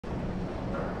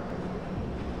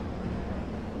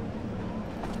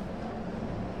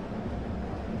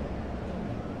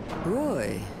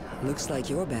Roy, looks like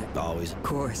you're back. Always. Of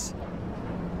course.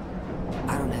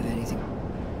 I don't have anything.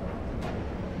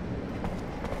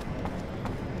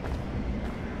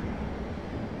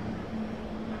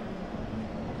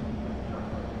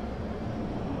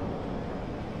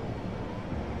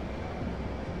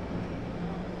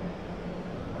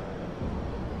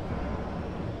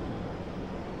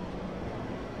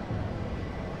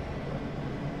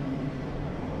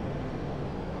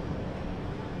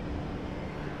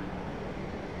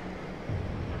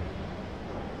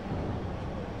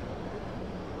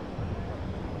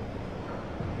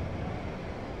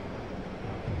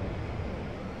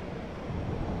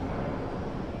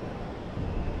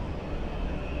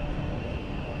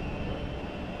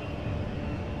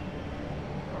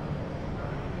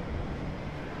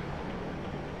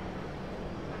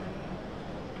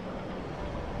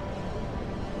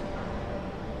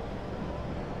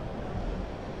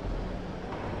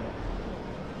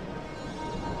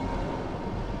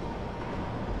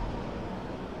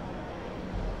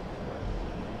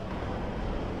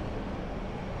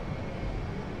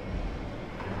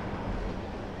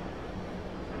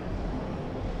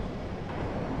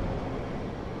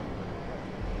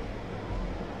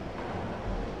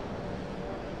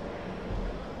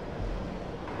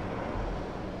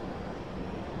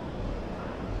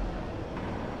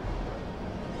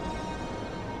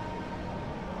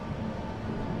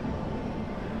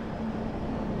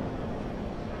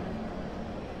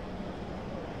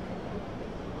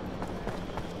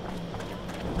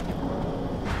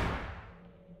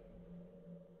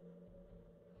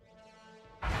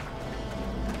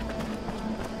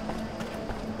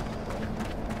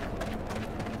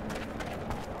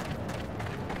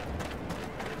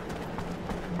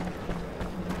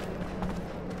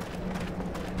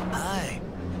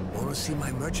 See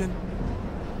my merchant?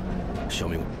 Show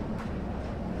me.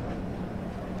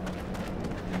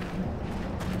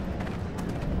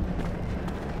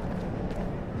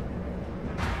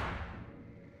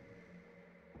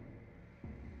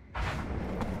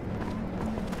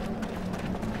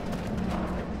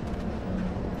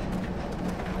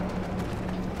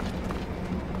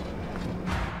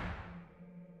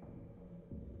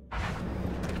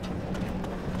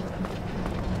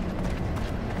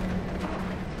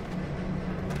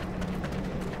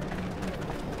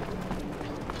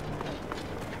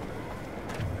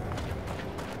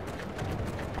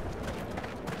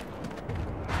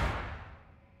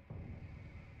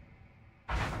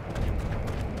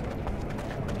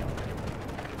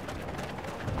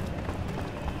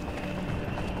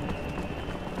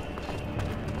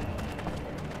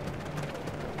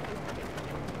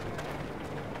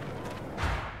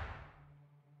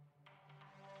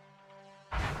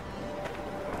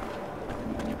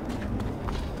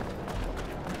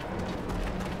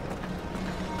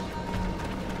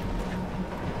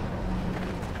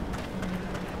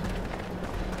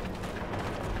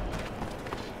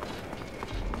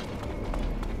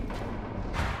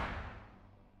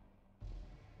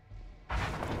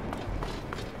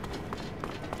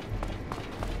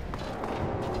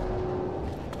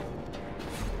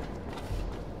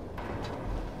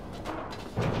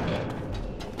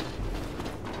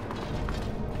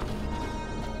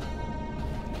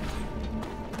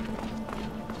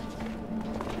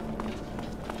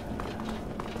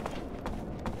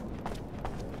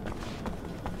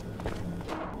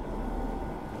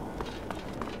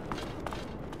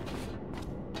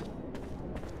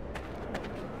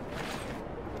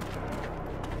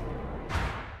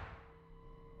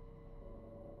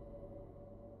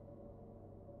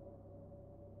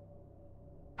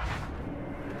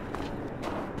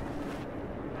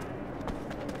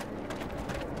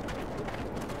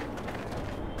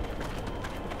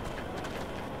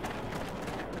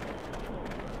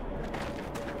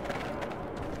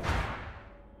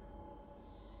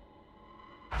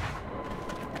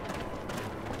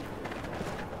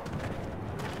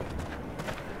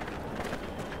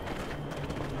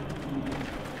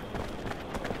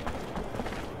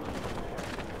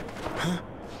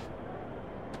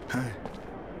 Hi.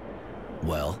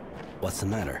 Well, what's the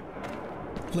matter?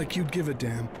 Like you'd give a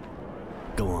damn.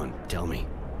 Go on, tell me.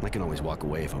 I can always walk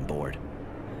away if I'm bored.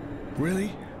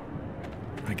 Really?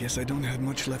 I guess I don't have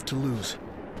much left to lose.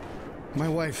 My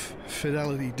wife,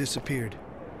 Fidelity, disappeared.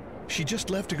 She just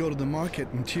left to go to the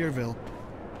market in Tierville,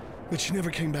 but she never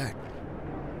came back.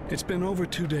 It's been over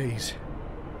 2 days.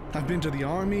 I've been to the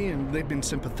army and they've been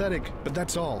sympathetic, but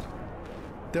that's all.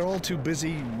 They're all too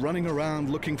busy running around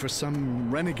looking for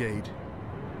some renegade.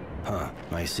 Huh,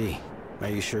 I see. Are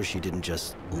you sure she didn't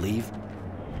just leave?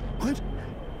 What?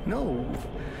 No,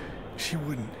 she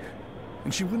wouldn't.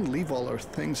 And she wouldn't leave all her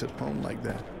things at home like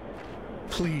that.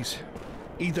 Please,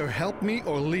 either help me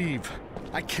or leave.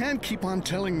 I can't keep on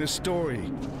telling this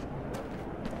story.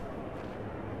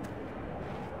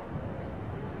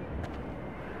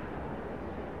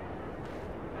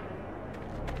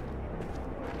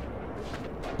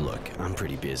 Look, I'm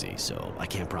pretty busy, so I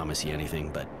can't promise you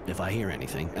anything, but if I hear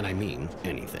anything, and I mean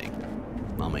anything,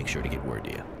 I'll make sure to get word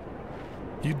to you.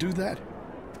 You do that?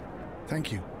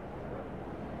 Thank you.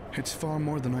 It's far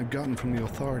more than I've gotten from the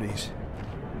authorities.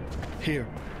 Here,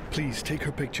 please take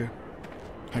her picture.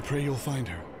 I pray you'll find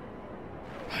her.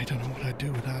 I don't know what I'd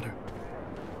do without her.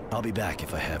 I'll be back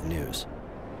if I have news.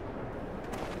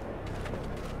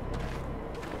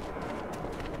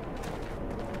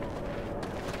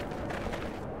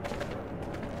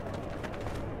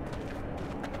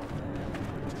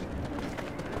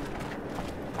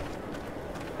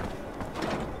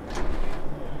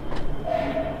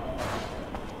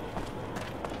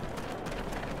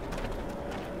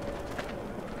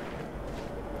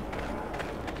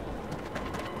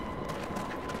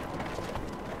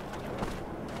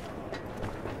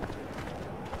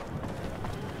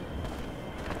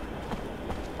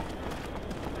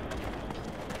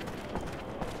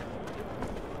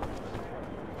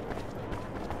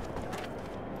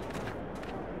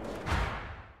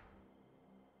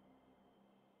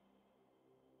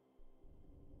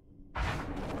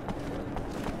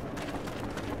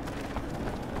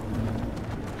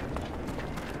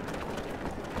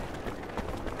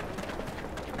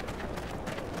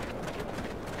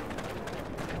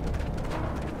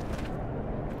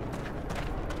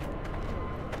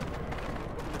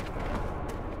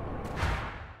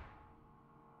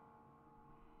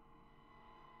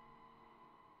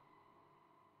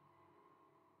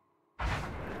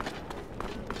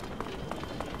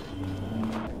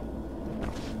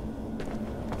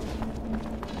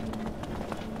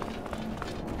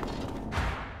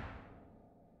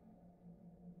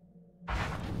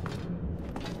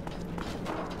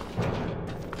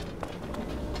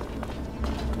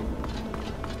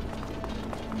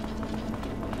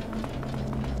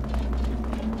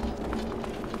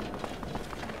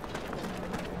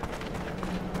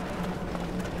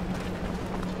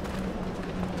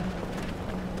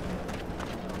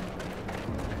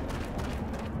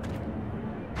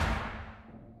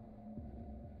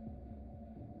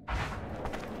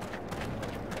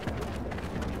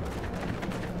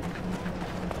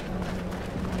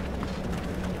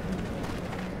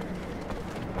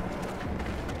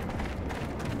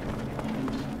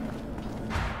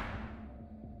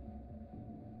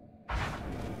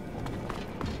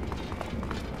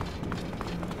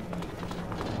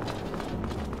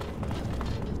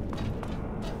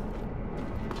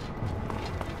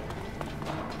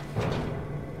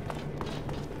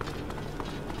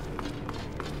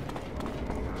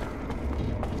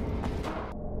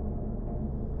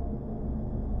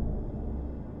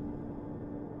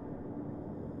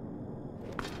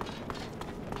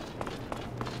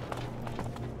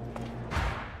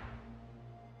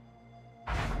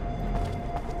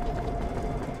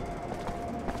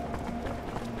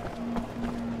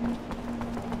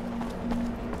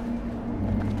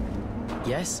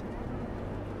 Yes?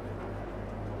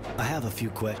 I have a few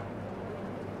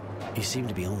You seem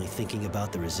to be only thinking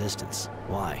about the resistance.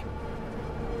 Why?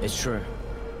 It's true.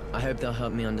 I hope they'll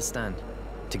help me understand.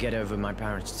 To get over my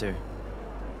parents too.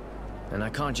 And I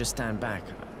can't just stand back.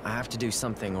 I have to do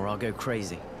something or I'll go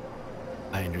crazy.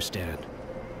 I understand.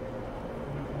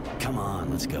 Come on,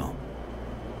 let's go.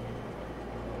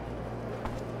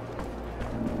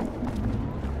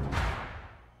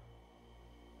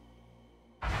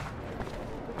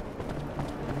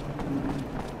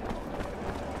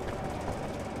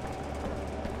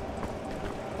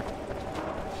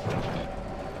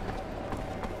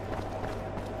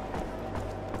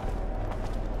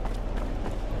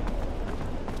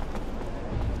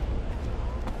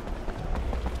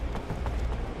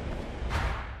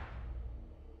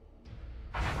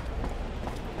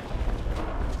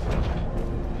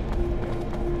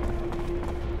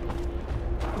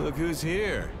 Look who's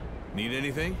here. Need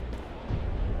anything?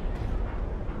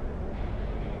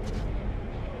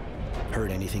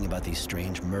 Heard anything about these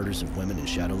strange murders of women in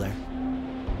Shadowlair?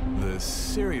 The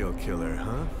serial killer,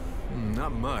 huh?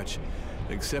 Not much,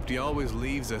 except he always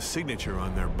leaves a signature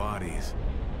on their bodies.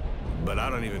 But I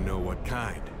don't even know what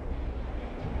kind.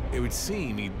 It would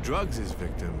seem he drugs his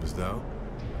victims, though,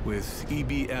 with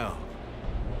EBL.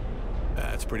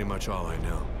 That's pretty much all I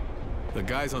know. The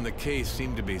guys on the case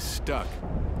seem to be stuck,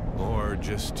 or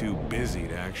just too busy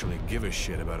to actually give a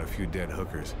shit about a few dead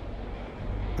hookers.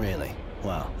 Really?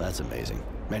 Wow, that's amazing.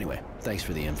 Anyway, thanks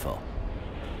for the info.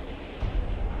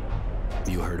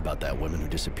 You heard about that woman who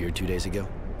disappeared 2 days ago?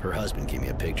 Her husband gave me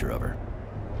a picture of her.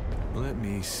 Let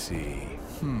me see.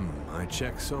 I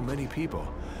checked so many people.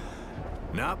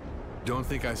 Nope, don't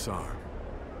think I saw her.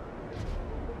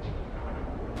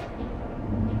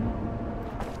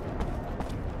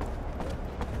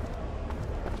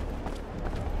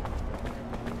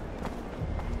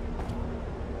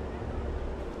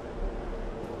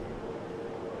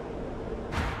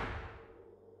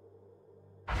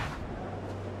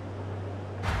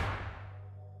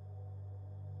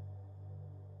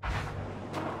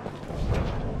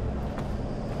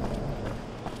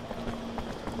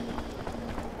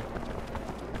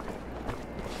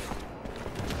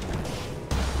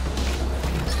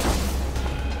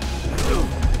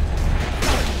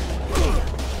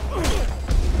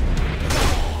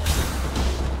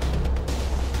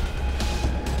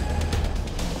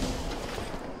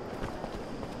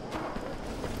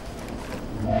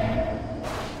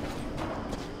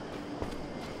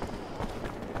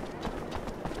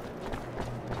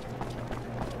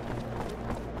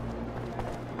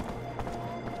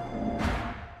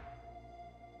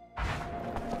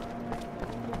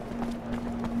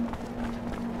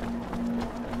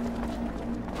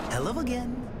 Hello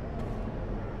again.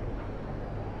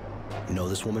 Know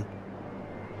this woman?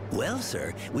 Well,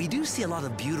 sir, we do see a lot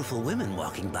of beautiful women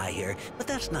walking by here, but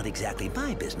that's not exactly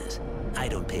my business. I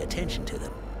don't pay attention to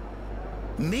them.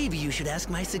 Maybe you should ask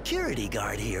my security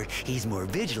guard here. He's more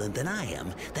vigilant than I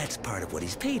am. That's part of what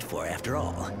he's paid for, after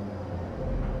all.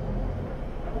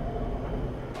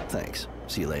 Thanks.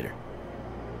 See you later.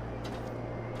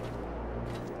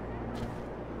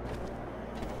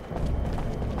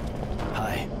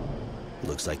 Hi.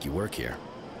 Looks like you work here.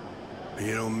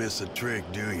 You don't miss a trick,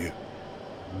 do you?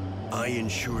 I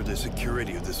ensure the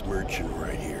security of this merchant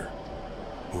right here.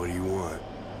 What do you want?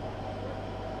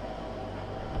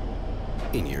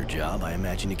 In your job, I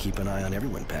imagine you keep an eye on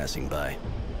everyone passing by.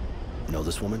 Know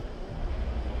this woman?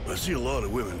 I see a lot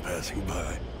of women passing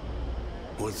by.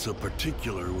 What's so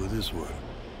particular with this one,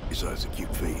 besides the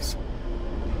cute face?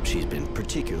 She's been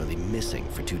particularly missing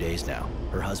for 2 days now.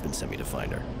 Her husband sent me to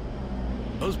find her.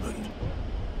 Husband?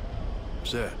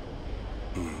 Sad.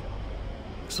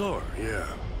 Saw her, yeah.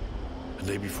 The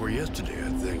day before yesterday, I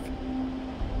think.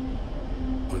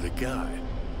 With a guy.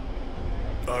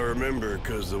 I remember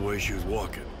because the way she was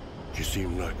walking. She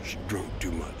seemed like she drunk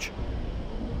too much.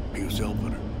 He was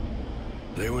helping her.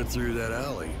 They went through that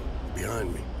alley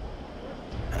behind me.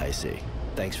 I see.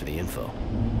 Thanks for the info.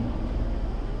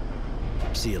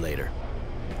 See you later.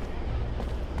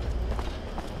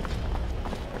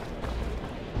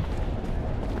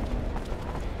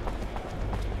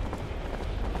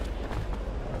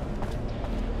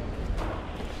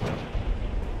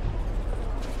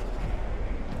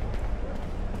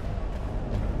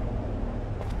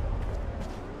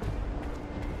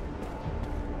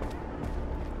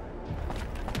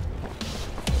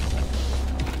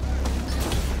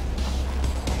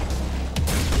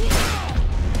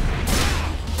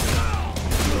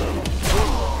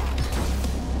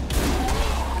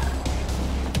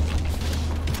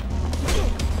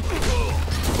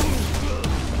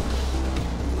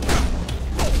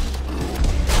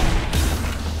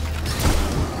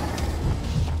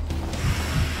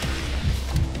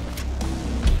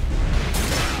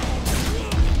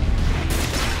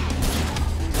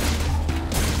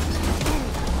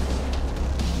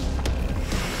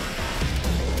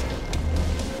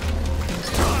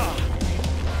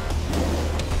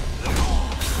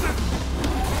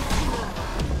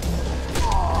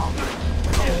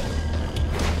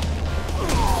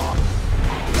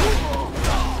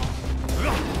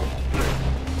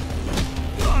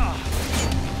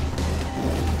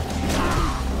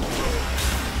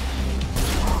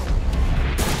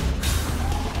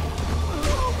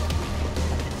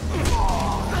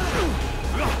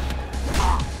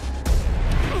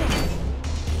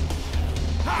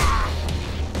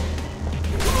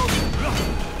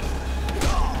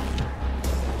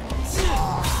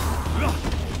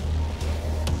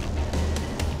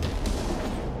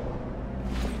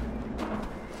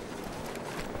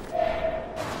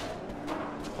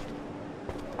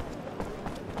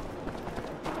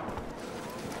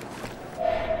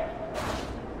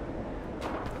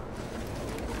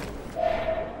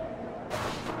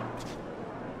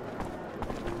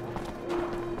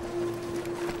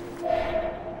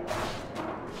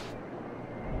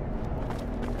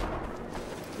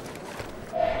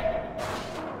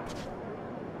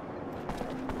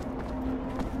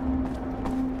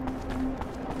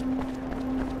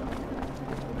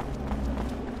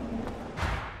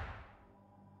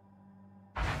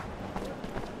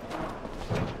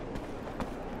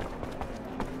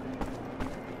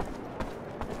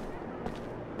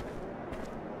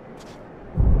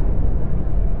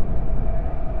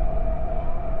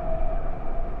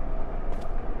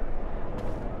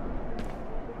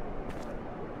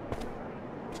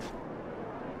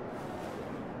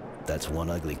 That's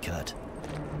one ugly cut.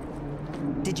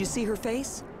 Did you see her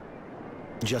face?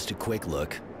 Just a quick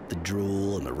look. The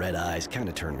drool and the red eyes kind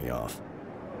of turned me off.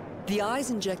 The eyes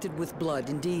injected with blood,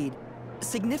 indeed.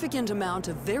 Significant amount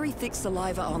of very thick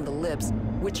saliva on the lips,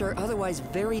 which are otherwise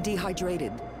very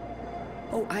dehydrated.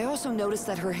 Oh, I also noticed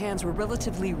that her hands were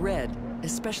relatively red,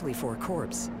 especially for a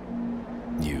corpse.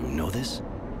 You know this?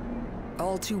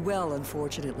 All too well,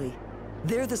 unfortunately.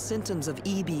 They're the symptoms of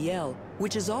EBL,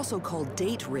 which is also called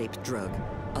date rape drug.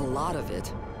 A lot of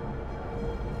it.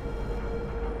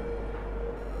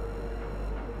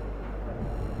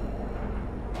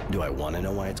 Do I want to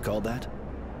know why it's called that?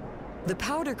 The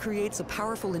powder creates a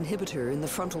powerful inhibitor in the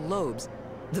frontal lobes.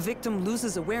 The victim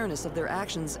loses awareness of their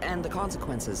actions and the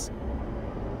consequences.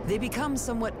 They become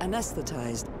somewhat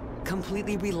anesthetized,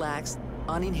 completely relaxed,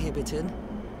 uninhibited.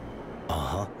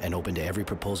 Uh-huh, and open to every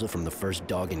proposal from the first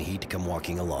dog in heat to come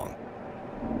walking along.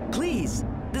 Please,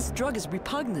 this drug is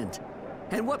repugnant.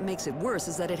 And what makes it worse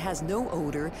is that it has no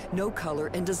odor, no color,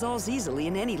 and dissolves easily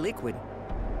in any liquid.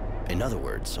 In other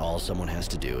words, all someone has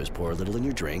to do is pour a little in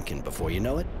your drink, and before you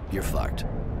know it, you're fucked.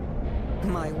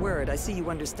 My word, I see you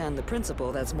understand the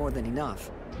principle. That's more than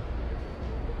enough.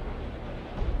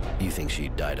 You think she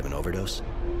died of an overdose?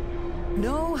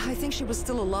 No, I think she was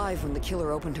still alive when the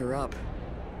killer opened her up.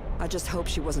 I just hope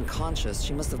she wasn't conscious.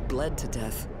 She must have bled to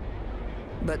death.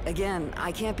 But again,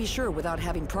 I can't be sure without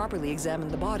having properly examined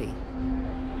the body.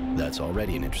 That's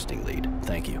already an interesting lead.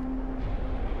 Thank you.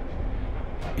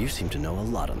 You seem to know a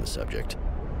lot on the subject.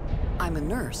 I'm a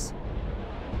nurse.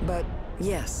 But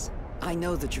yes, I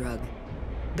know the drug.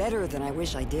 Better than I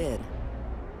wish I did.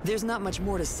 There's not much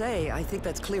more to say. I think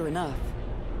that's clear enough.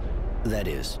 That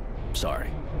is.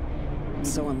 Sorry.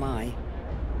 So am I.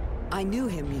 I knew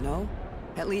him, you know?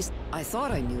 At least, I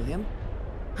thought I knew him.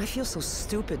 I feel so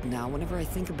stupid now whenever I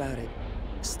think about it.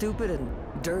 Stupid and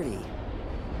dirty.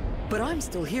 But I'm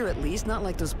still here at least, not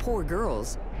like those poor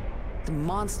girls. The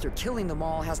monster killing them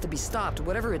all has to be stopped,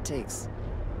 whatever it takes.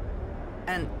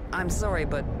 And I'm sorry,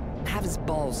 but have his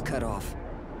balls cut off.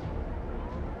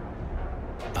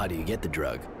 How do you get the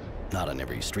drug? Not on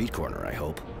every street corner, I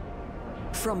hope.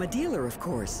 From a dealer, of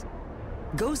course.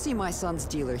 Go see my son's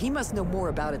dealer. He must know more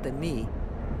about it than me.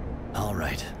 All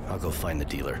right, I'll go find the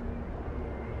dealer.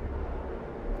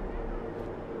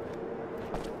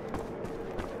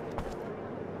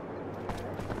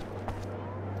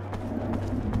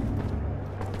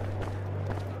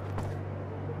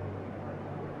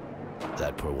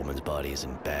 That poor woman's body is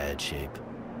in bad shape.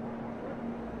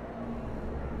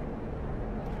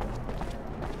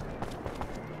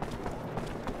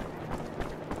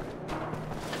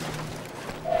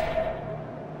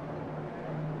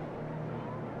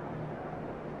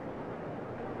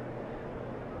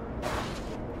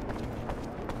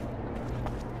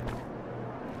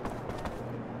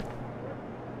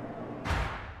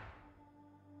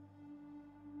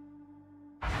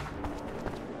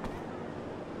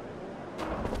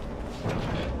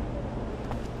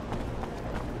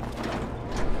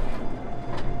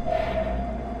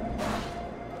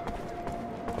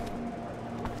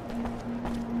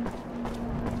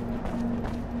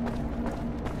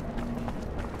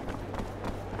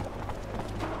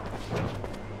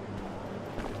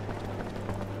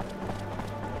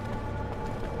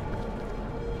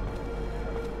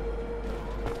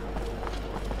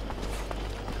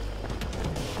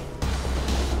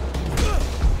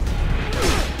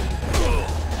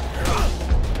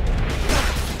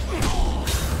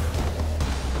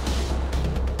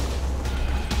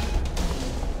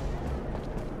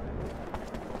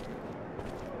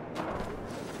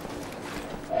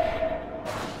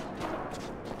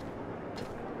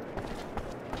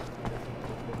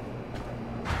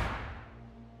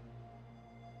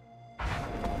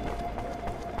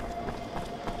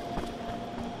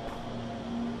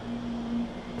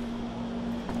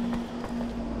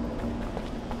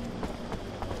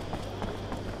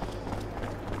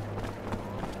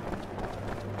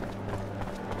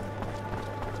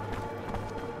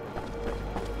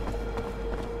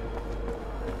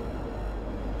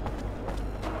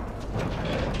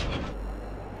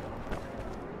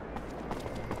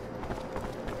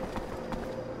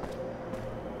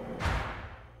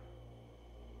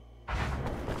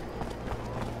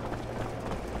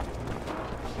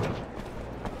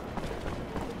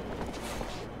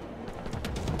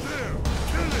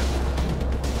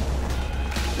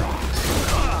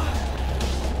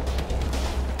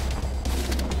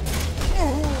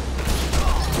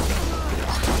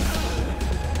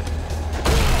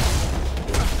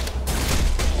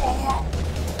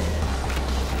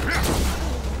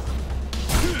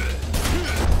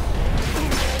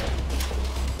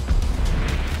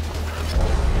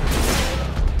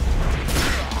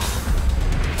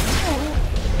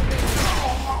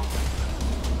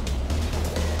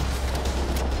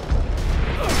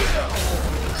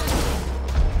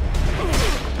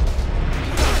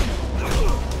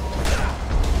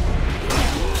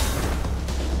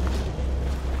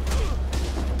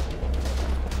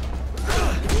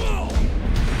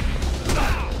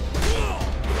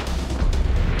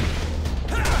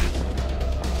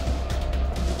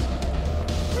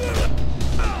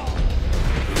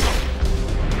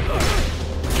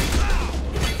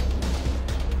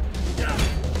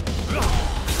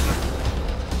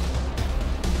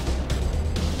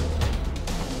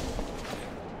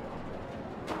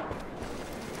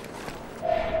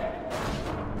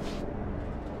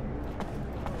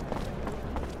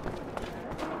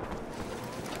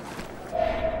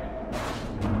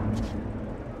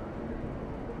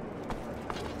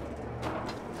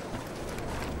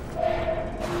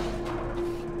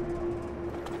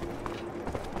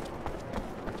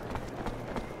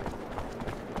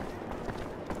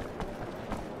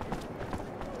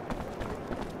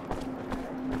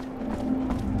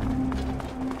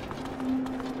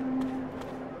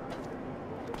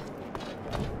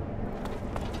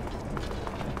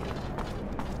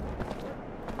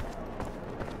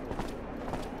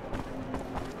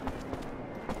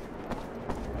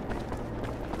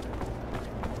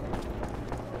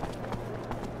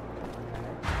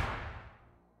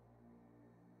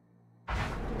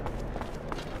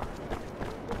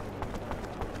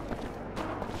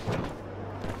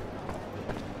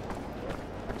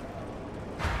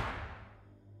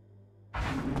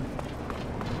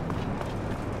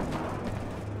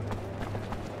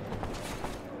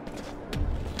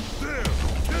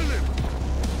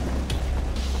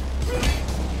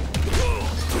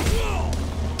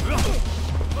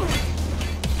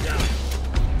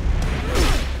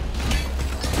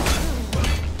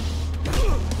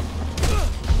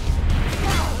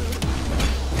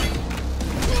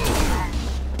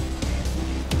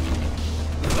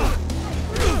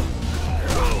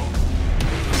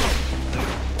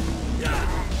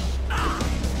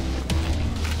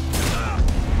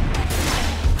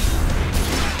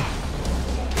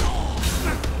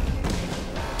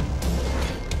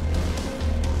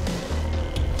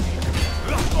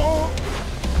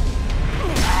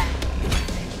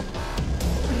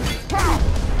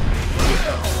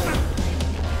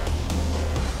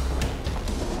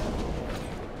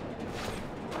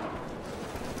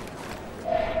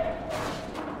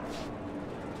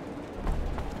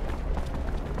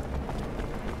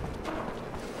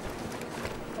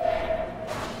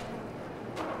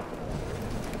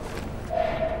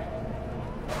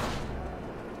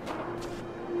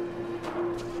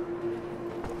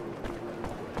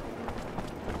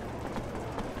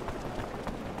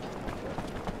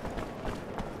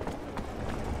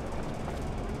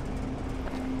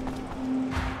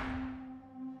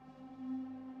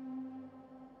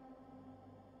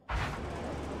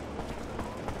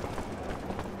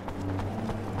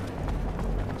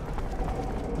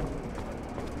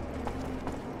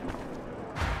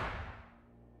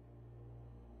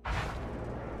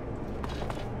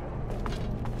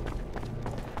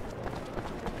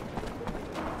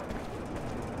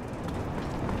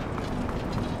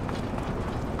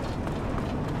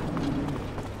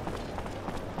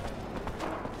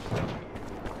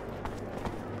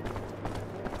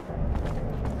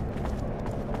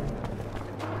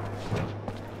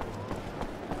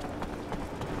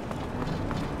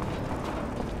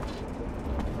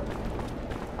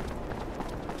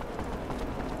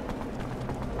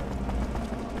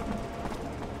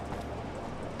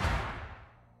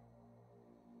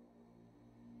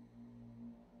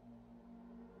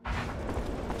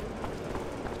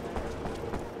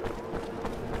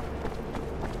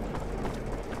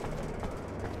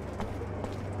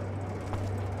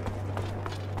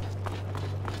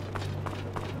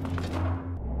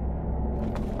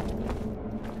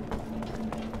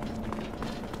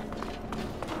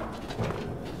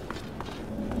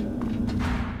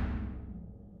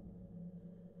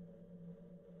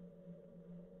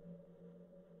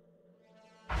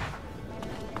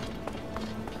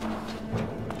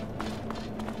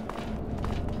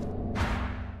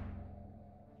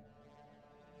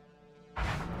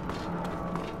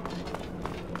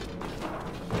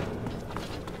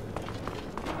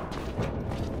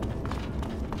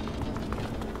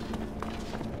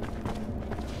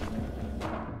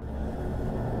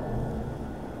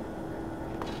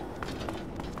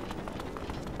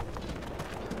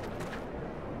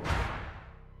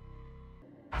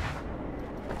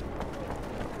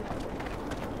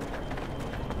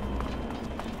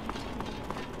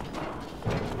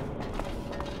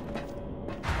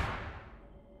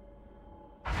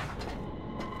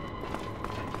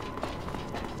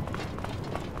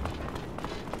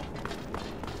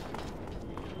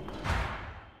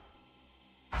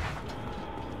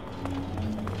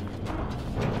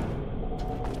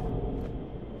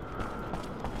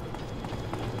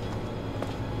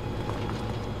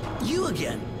 You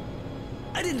again?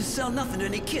 I didn't sell nothing to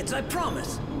any kids, I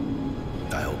promise.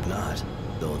 I hope not.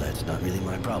 Though that's not really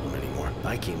my problem anymore.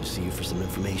 I came to see you for some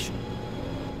information.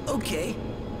 Okay.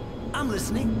 I'm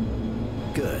listening.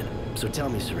 Good. So tell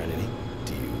me, Serenity,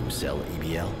 do you sell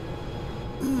EBL?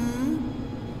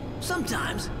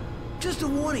 Sometimes. Just a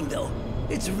warning, though.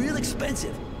 It's real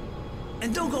expensive.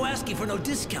 And don't go asking for no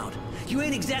discount. You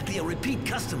ain't exactly a repeat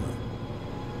customer.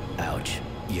 Ouch.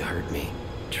 You hurt me.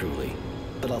 Truly.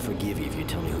 But I'll forgive you if you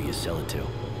tell me who you sell it to.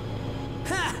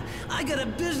 Ha! I got a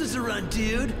business to run,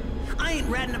 dude. I ain't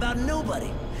ratting about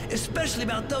nobody. Especially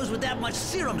about those with that much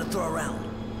serum to throw around.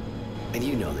 And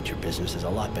you know that your business has a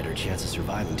lot better chance of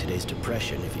surviving today's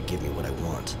depression if you give me what I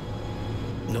want.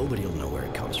 Nobody will know where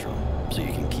it comes from, so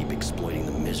you can keep exploiting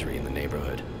the misery in the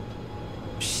neighborhood.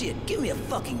 Shit, give me a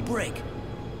fucking break.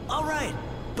 All right,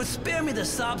 but spare me the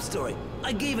sob story.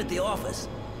 I gave it the office.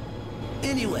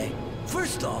 Anyway,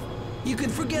 first off, you can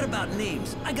forget about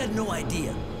names. I got no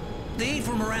idea. They ain't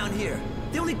from around here.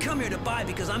 They only come here to buy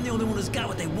because I'm the only one who's got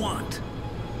what they want.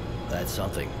 That's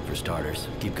something, for starters.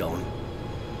 Keep going.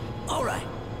 All right,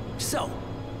 so,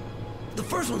 the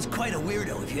first one's quite a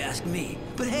weirdo if you ask me,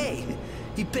 but hey,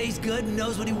 he pays good and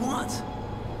knows what he wants.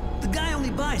 The guy only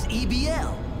buys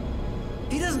EBL.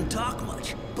 He doesn't talk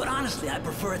much, but honestly, I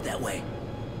prefer it that way.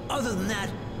 Other than that,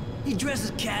 he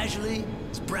dresses casually,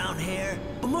 his brown hair,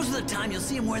 but most of the time you'll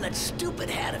see him wearing that stupid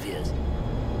hat of his.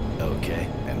 Okay,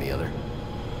 and the other?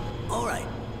 All right,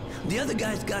 the other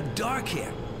guy's got dark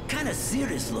hair, kinda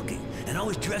serious looking, and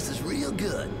always dresses real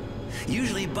good.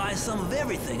 Usually buys some of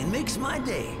everything and makes my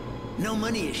day. No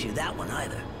money issue, that one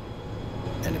either.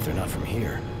 And if they're not from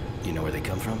here, do you know where they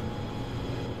come from?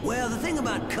 Well, the thing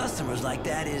about customers like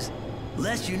that is,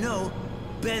 less you know,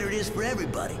 better it is for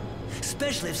everybody.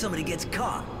 Especially if somebody gets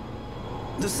caught.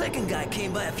 The second guy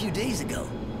came by a few days ago.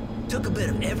 Took a bit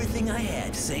of everything I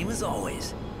had, same as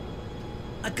always.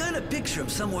 I kinda picture him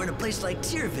somewhere in a place like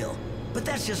Tierville, but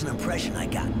that's just an impression I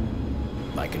got.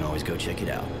 I can always go check it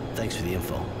out. Thanks for the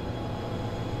info.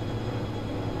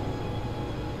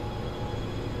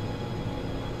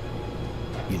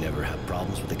 You never have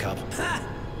problems with the cops? Ha!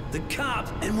 The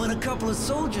cop, and when a couple of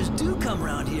soldiers do come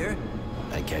around here...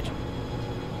 I catch you.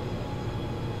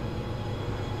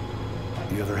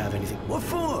 You ever have anything? What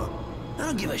for? I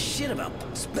don't give a shit about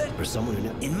For someone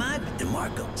who In my...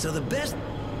 DeMarco. So the best...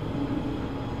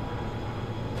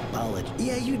 I'll let you...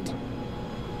 Yeah, you...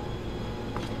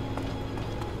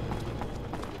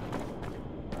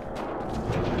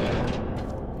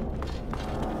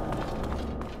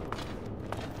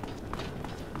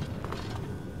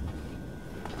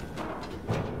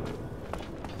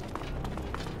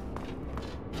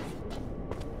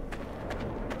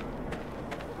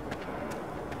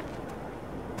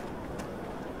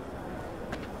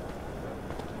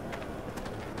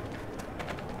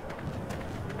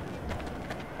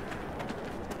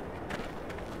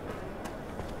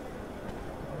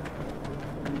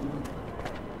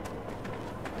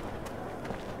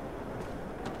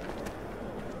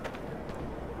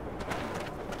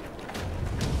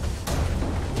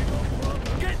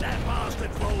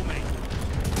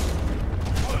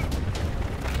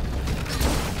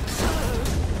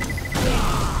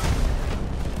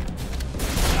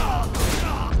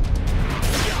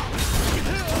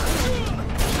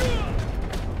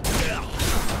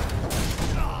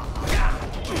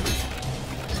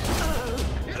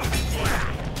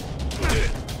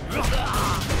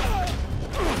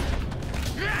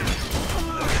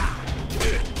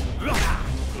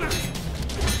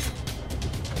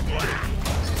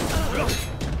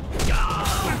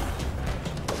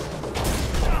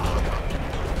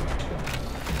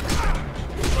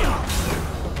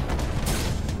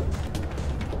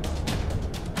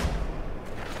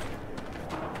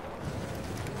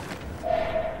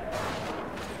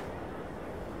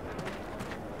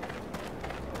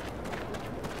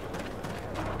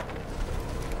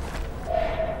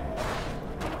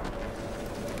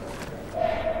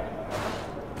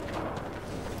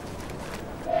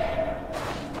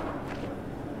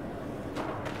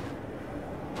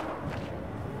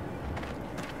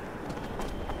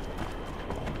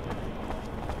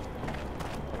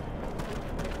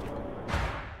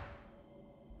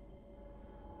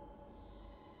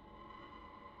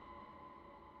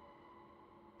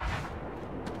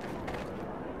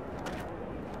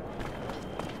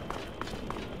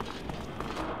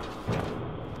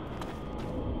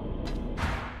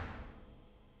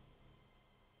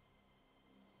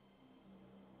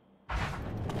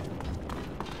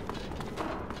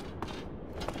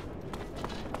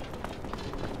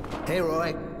 Hey,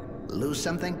 Roy. Lose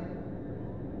something?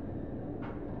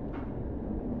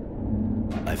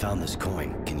 I found this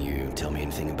coin. Can you tell me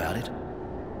anything about it?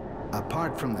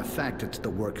 Apart from the fact it's the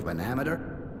work of an amateur,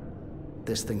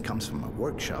 this thing comes from a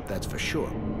workshop, that's for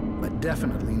sure. But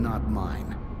definitely not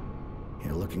mine.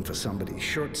 You're looking for somebody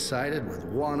short-sighted with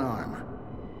one arm.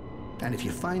 And if you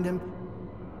find him,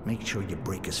 make sure you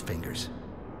break his fingers.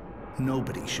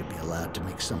 Nobody should be allowed to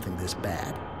make something this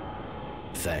bad.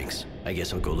 Thanks. I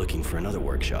guess I'll go looking for another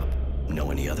workshop. Know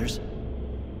any others?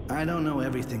 I don't know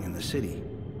everything in the city.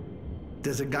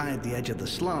 There's a guy at the edge of the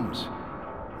slums,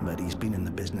 but he's been in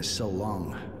the business so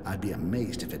long, I'd be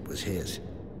amazed if it was his.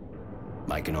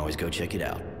 I can always go check it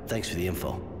out. Thanks for the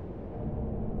info.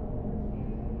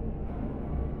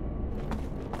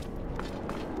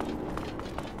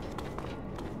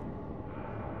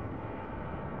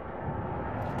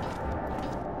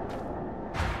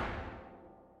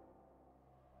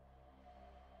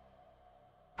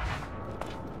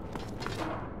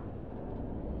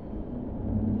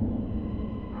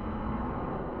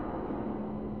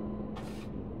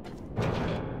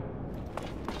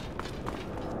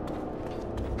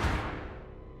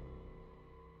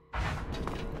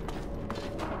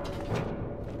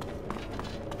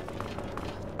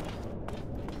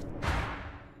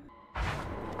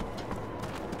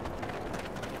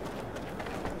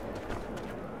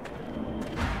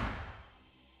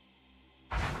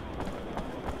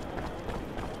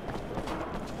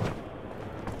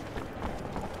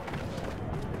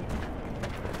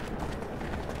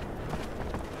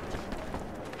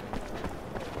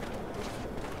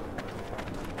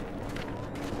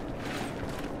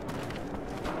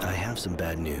 Some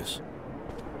bad news.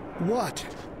 What?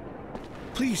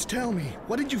 Please tell me.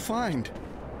 What did you find?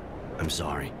 I'm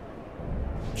sorry.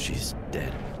 She's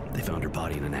dead. They found her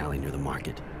body in an alley near the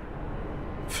market.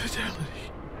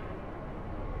 Fidelity.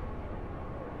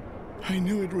 I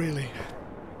knew it really.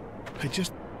 I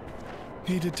just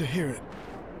needed to hear it.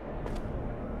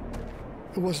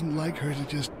 It wasn't like her to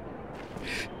just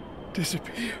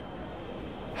disappear.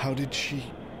 How did she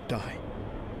die?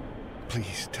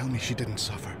 Please tell me she didn't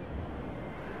suffer.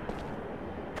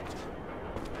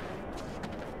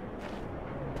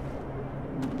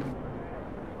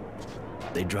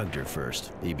 They drugged her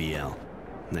first, EBL,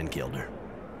 then killed her.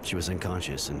 She was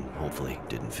unconscious and hopefully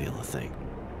didn't feel a thing.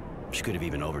 She could have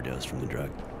even overdosed from the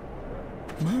drug.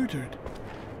 Murdered?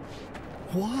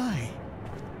 Why?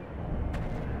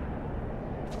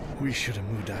 We should have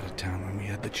moved out of town when we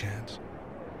had the chance.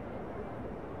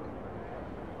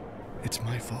 It's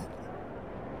my fault.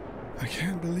 I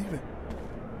can't believe it.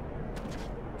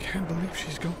 Can't believe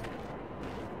she's gone.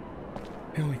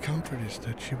 The only comfort is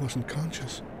that she wasn't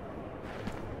conscious.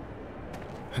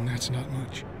 And that's not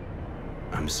much.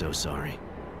 I'm so sorry.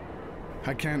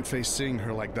 I can't face seeing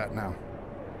her like that now.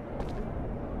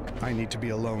 I need to be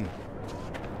alone.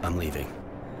 I'm leaving.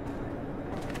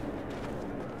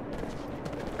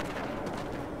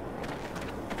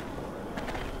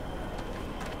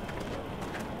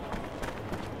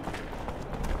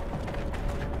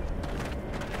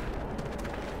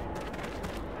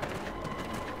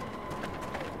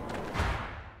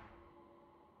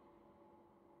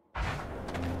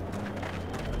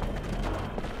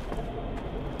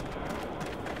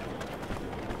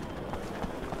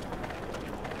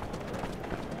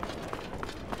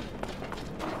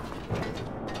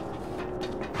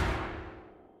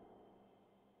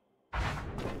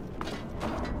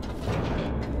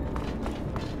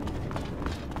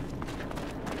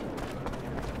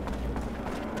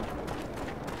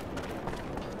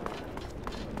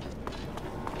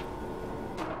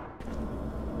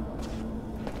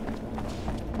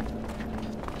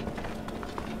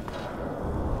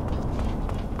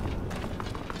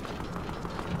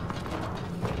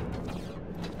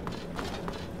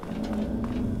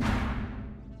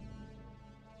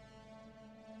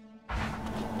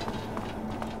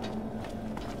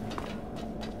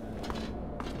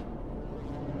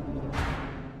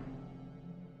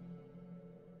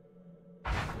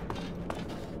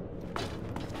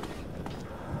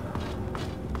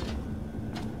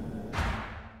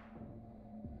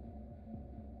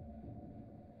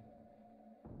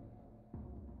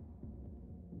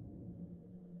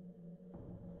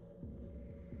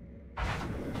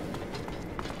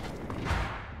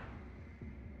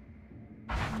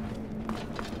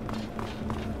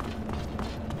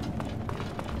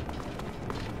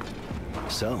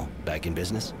 So, back in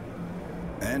business?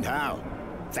 And how?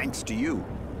 Thanks to you.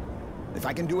 If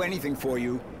I can do anything for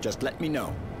you, just let me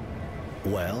know.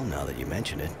 Well, now that you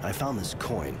mention it, I found this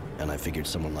coin, and I figured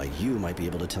someone like you might be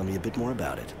able to tell me a bit more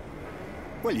about it.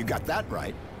 Well, you got that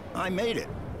right. I made it.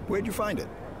 Where'd you find it?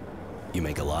 You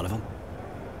make a lot of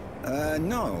them?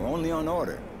 No, only on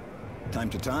order. Time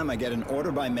to time, I get an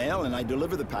order by mail and I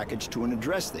deliver the package to an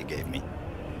address they gave me.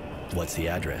 What's the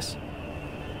address?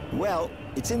 Well,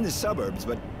 it's in the suburbs,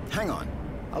 but hang on.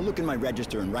 I'll look in my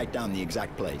register and write down the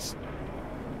exact place.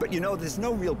 But you know, there's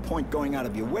no real point going out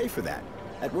of your way for that.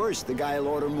 At worst, the guy'll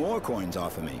order more coins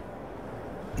off of me.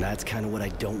 That's kind of what I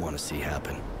don't want to see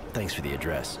happen. Thanks for the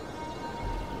address.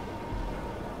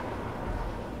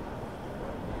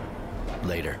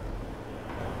 Later.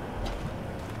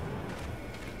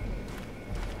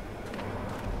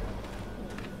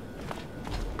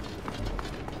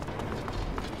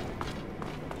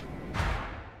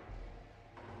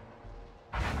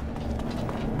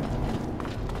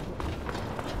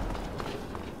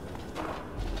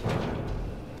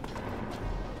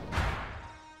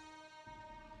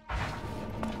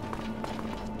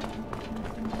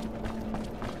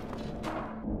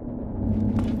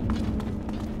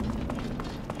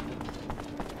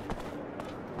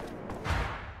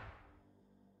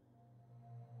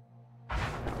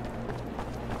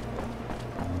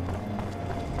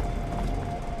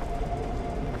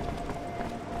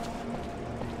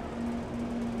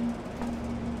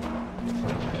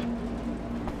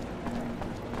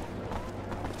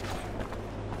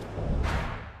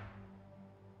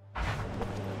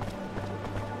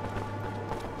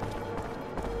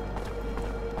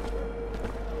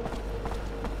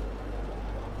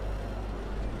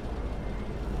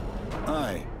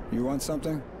 Hi, you want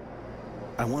something?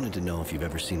 I wanted to know if you've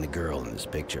ever seen the girl in this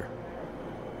picture.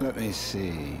 Let me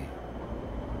see.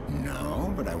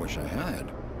 No, but I wish I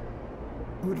had.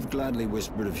 Would have gladly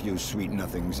whispered a few sweet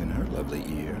nothings in her lovely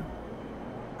ear.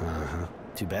 Uh-huh.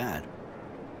 Too bad.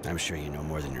 I'm sure you know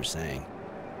more than you're saying.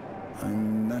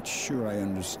 I'm not sure I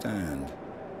understand.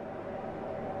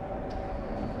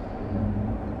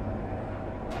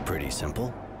 Pretty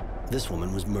simple. This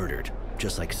woman was murdered,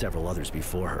 just like several others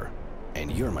before her. And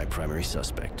you're my primary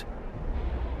suspect.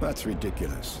 That's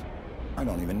ridiculous. I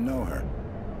don't even know her.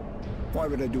 Why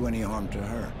would I do any harm to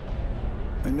her?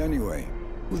 And anyway,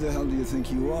 who the hell do you think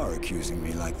you are accusing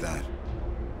me like that?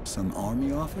 Some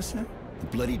army officer? A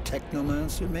bloody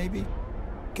technomancer, maybe?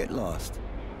 Get lost.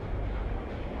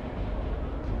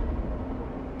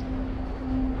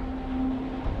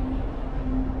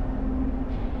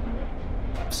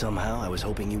 Somehow, I was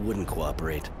hoping you wouldn't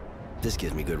cooperate. This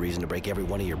gives me good reason to break every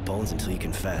one of your bones until you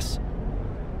confess.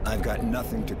 I've got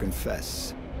nothing to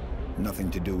confess.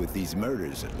 Nothing to do with these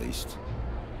murders, at least.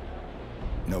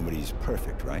 Nobody's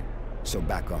perfect, right? So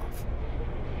back off.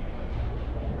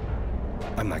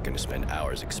 I'm not going to spend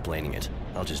hours explaining it.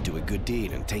 I'll just do a good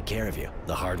deed and take care of you,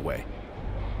 the hard way.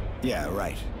 Yeah,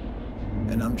 right.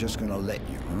 And I'm just gonna let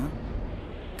you, huh?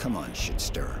 Come on, shit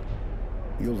stirrer.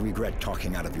 You'll regret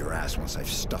talking out of your ass once I've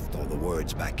stuffed all the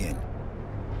words back in.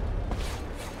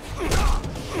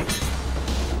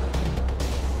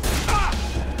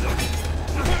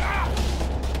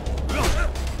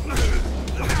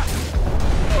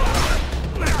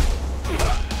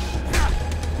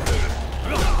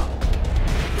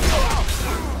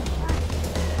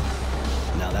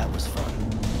 Now that was fun.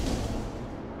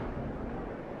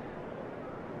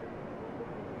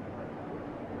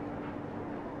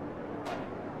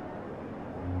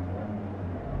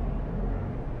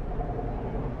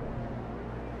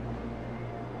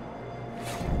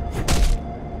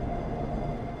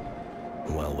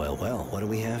 Well, what do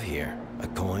we have here? A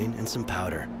coin and some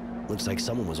powder. Looks like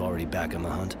someone was already back on the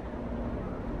hunt.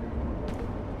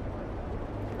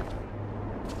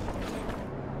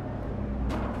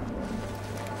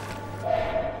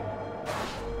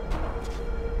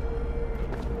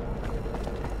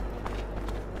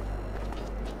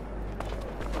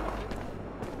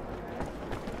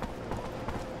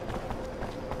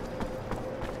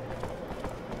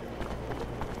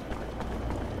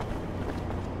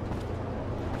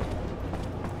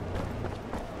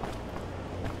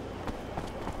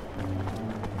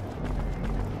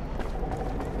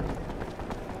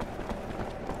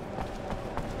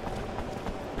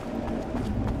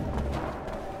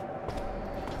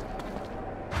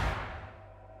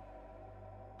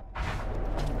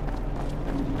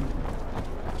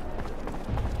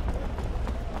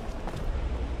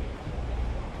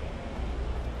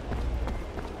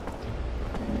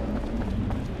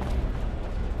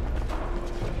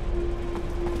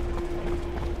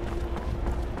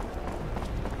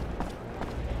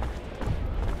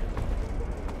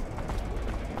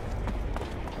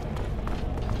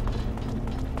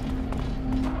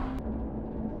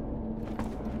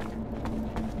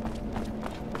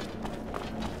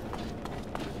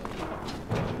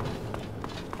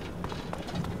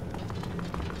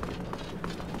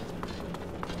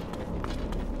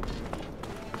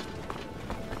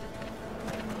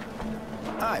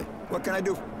 Hi, what can I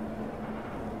do?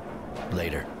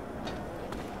 Later.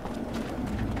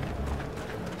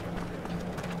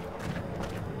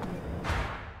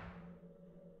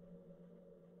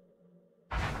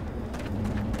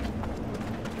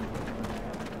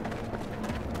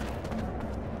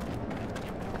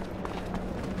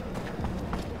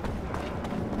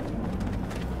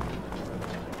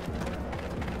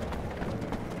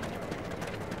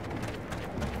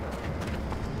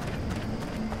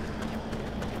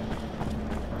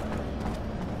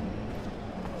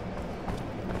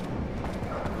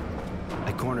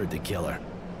 Cornered the killer.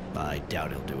 I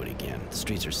doubt he'll do it again. The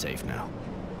streets are safe now.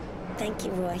 Thank you,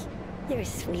 Roy. You're a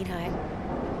sweetheart.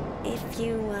 If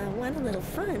you want a little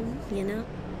fun, you know.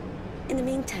 In the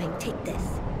meantime, take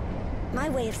this. My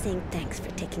way of saying thanks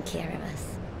for taking care of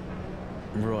us.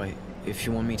 Roy, if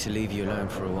you want me to leave you alone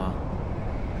for a while.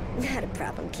 Not a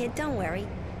problem, kid. Don't worry.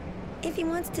 If he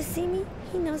wants to see me,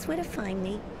 he knows where to find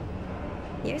me.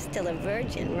 You're still a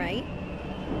virgin, right?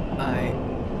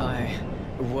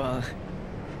 Well...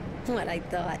 What I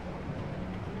thought.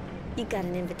 You got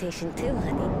an invitation too,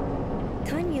 honey.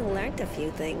 Time you learned a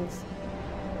few things.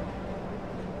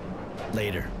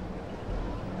 Later.